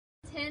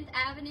10th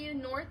Avenue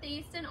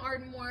Northeast in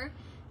Ardmore.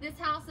 This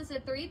house is a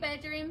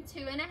 3-bedroom,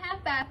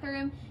 2.5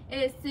 bathroom. It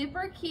is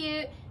super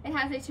cute. It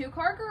has a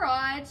 2-car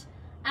garage.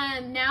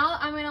 Now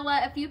I'm going to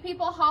let a few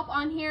people hop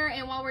on here,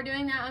 and while we're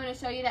doing that, I'm going to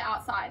show you the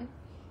outside.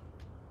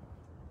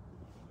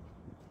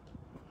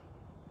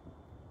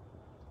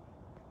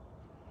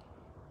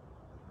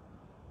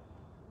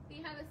 We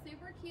have a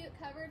super cute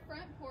covered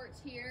front porch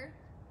here.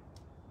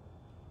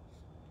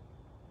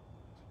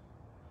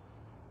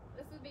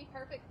 This would be a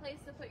perfect place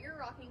to put your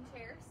rocking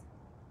chairs.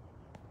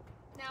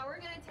 Now we're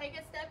going to take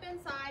a step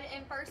inside,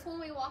 and first when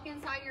we walk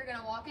inside, you're going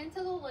to walk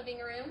into the living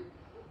room.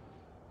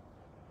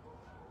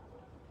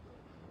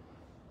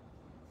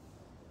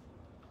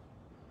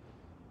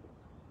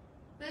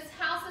 This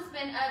house has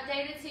been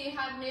updated so you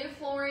have new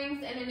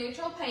floorings and a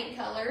neutral paint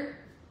color.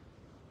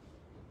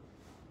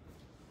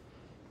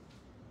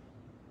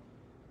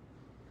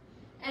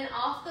 And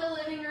off the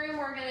living room,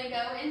 we're going to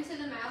go into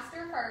the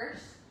master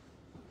first.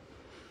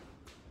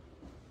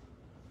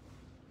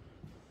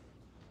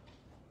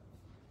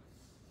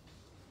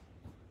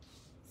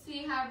 So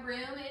you have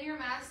room in your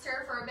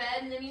master for a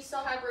bed, and then you still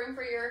have room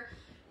for your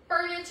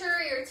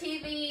furniture, your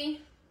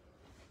TV.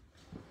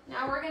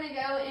 Now we're going to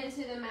go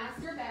into the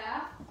master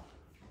bath.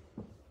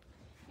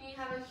 And you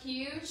have a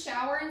huge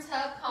shower and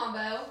tub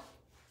combo.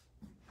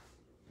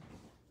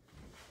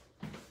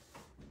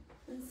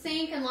 And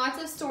sink and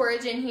lots of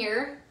storage in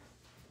here.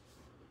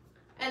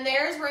 And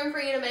there's room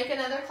for you to make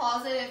another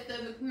closet if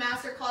the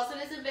master closet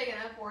isn't big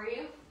enough for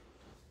you.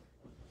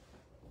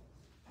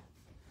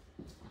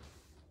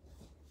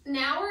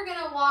 Now we're going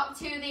to walk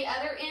to the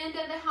other end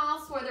of the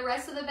house where the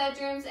rest of the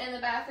bedrooms and the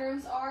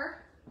bathrooms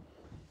are.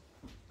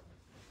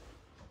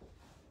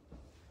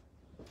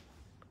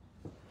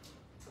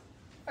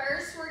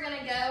 First, we're going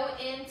to go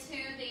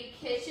into the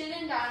kitchen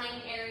and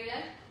dining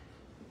area.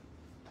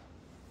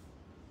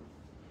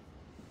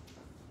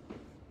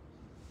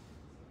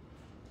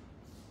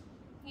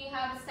 You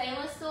have a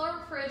stainless steel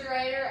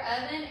refrigerator,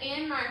 oven,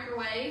 and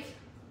microwave.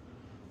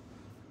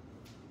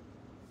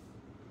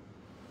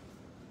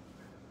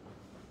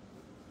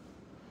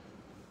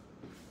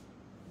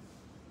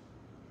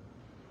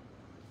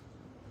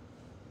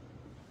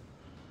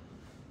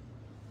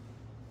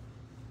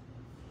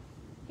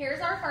 Here's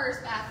our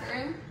first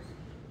bathroom.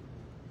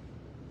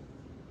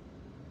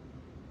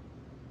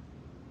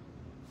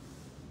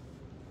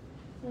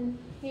 And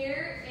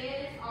here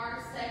is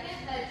our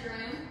second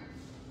bedroom.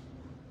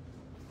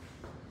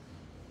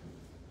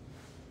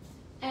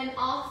 And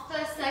off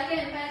the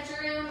second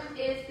bedroom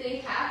is the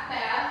half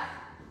bath.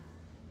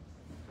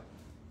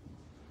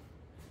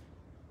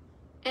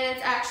 And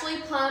it's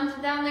actually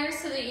plumbed down there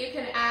so that you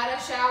can add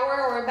a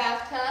shower or a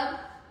bathtub.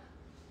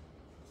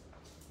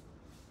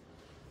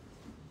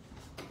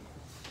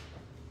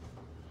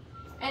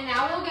 And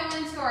now we'll go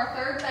into our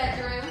third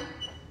bedroom.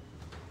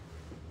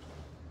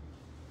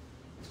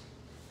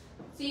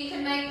 So you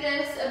can make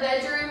this a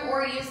bedroom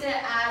or use it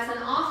as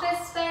an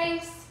office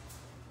space.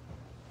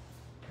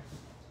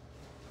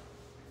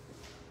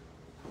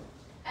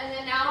 And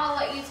then now I'll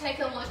let you take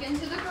a look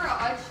into the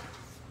garage.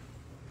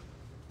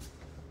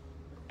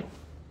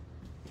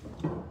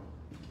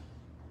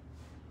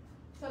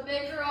 So a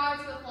big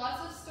garage with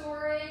lots of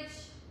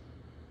storage.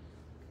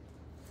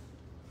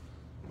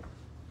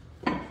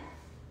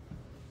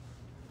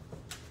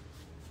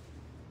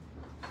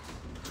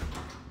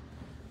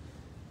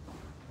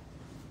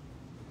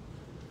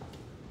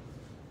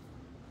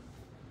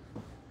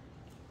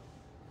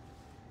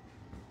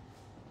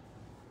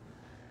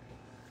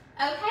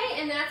 Okay,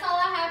 and that's all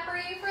I have for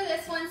you for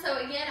this one. So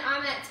again,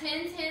 I'm at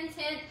 1010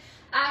 10th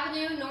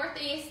Avenue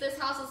Northeast. This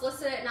house is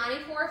listed at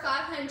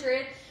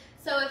 $94,500.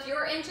 So if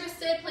you're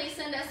interested, please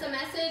send us a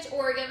message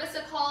or give us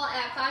a call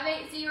at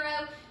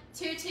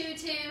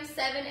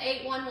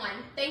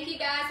 580-222-7811. Thank you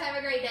guys. Have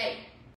a great day.